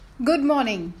Good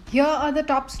morning. Here are the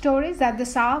top stories at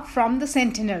this hour from the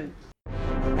Sentinel.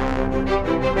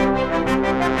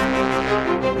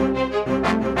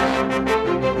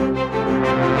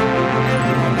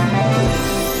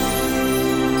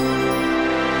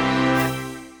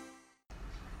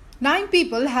 Nine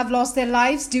people have lost their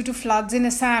lives due to floods in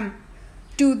Assam.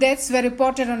 2 deaths were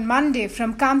reported on Monday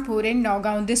from Kanpur in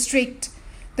Nagaon district.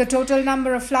 The total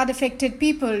number of flood-affected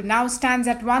people now stands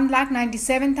at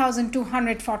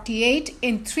 1,97,248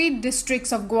 in 3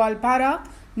 districts of Goalpara,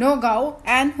 Nagaon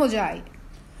and Hojai.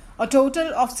 A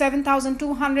total of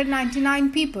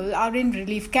 7,299 people are in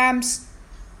relief camps.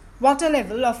 Water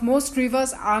level of most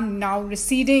rivers are now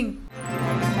receding.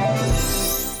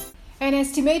 An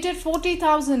estimated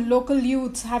 40,000 local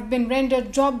youths have been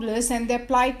rendered jobless and their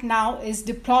plight now is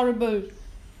deplorable.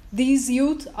 These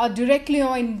youth are directly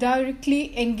or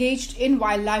indirectly engaged in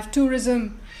wildlife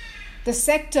tourism. The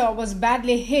sector was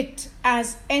badly hit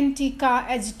as anti-car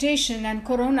agitation and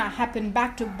corona happened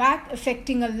back-to-back,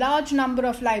 affecting a large number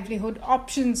of livelihood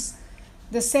options.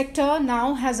 The sector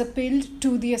now has appealed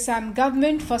to the Assam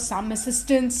government for some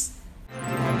assistance.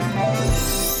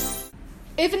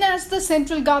 Even as the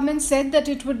central government said that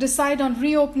it would decide on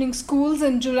reopening schools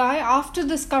in July after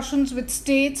discussions with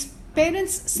states,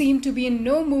 parents seem to be in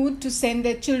no mood to send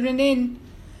their children in.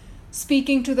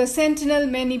 Speaking to the Sentinel,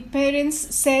 many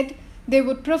parents said they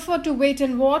would prefer to wait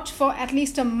and watch for at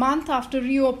least a month after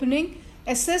reopening,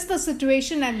 assess the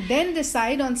situation and then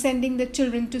decide on sending the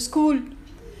children to school.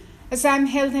 Assam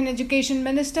Health and Education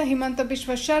Minister Himanta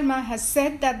Biswa Sharma has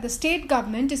said that the state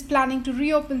government is planning to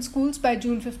reopen schools by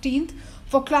June 15th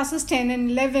for classes 10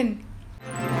 and 11.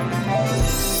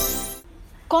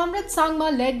 Conrad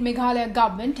Sangma-led Meghalaya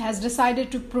government has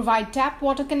decided to provide tap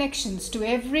water connections to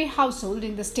every household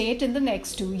in the state in the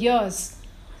next 2 years.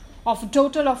 Of a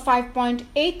total of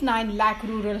 5.89 lakh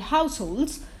rural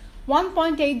households,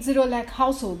 1.80 lakh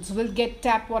households will get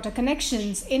tap water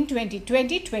connections in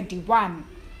 2020-21.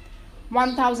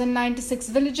 1,096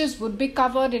 villages would be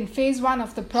covered in phase 1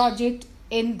 of the project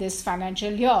in this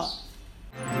financial year.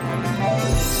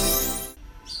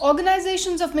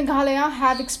 Organizations of Meghalaya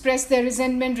have expressed their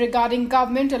resentment regarding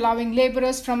government allowing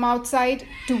laborers from outside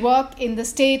to work in the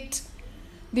state.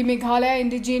 The Meghalaya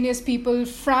Indigenous People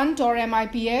Front or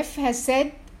MIPF has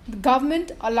said the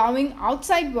government allowing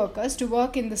outside workers to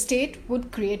work in the state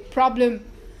would create problem.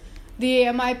 The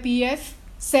MIPF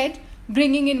said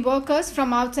bringing in workers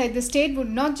from outside the state would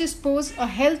not just pose a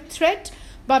health threat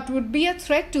but would be a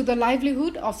threat to the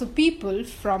livelihood of the people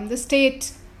from the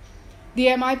state. The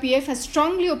MIPF has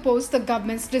strongly opposed the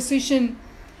government's decision.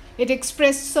 It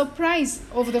expressed surprise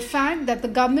over the fact that the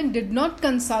government did not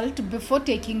consult before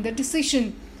taking the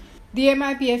decision. The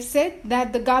MIPF said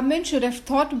that the government should have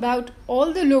thought about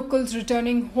all the locals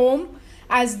returning home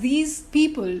as these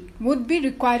people would be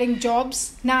requiring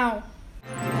jobs now.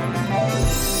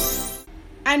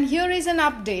 And here is an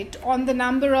update on the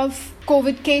number of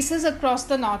COVID cases across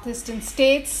the northeastern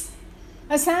states.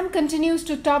 Assam continues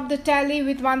to top the tally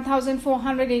with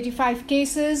 1,485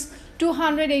 cases.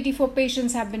 284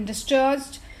 patients have been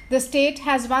discharged. The state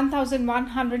has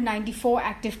 1,194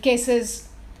 active cases.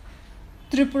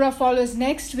 Tripura follows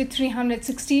next with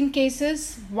 316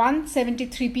 cases.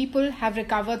 173 people have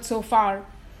recovered so far.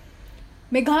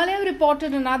 Meghalaya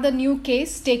reported another new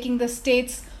case, taking the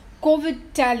state's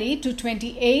COVID tally to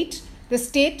 28. The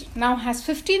state now has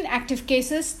 15 active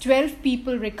cases, 12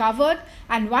 people recovered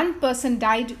and 1 person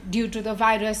died due to the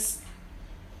virus.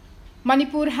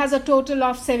 Manipur has a total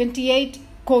of 78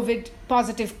 COVID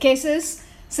positive cases,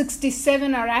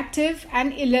 67 are active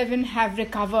and 11 have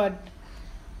recovered.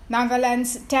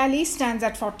 Nagaland's tally stands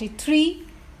at 43.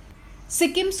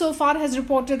 Sikkim so far has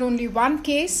reported only 1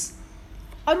 case.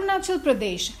 Arunachal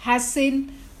Pradesh has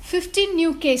seen 15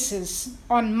 new cases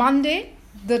on Monday.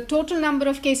 The total number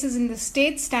of cases in the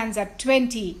state stands at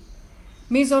 20.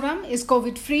 Mizoram is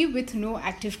COVID-free with no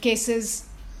active cases.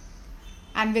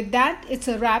 And with that, it's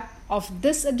a wrap of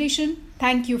this edition.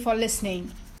 Thank you for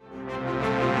listening.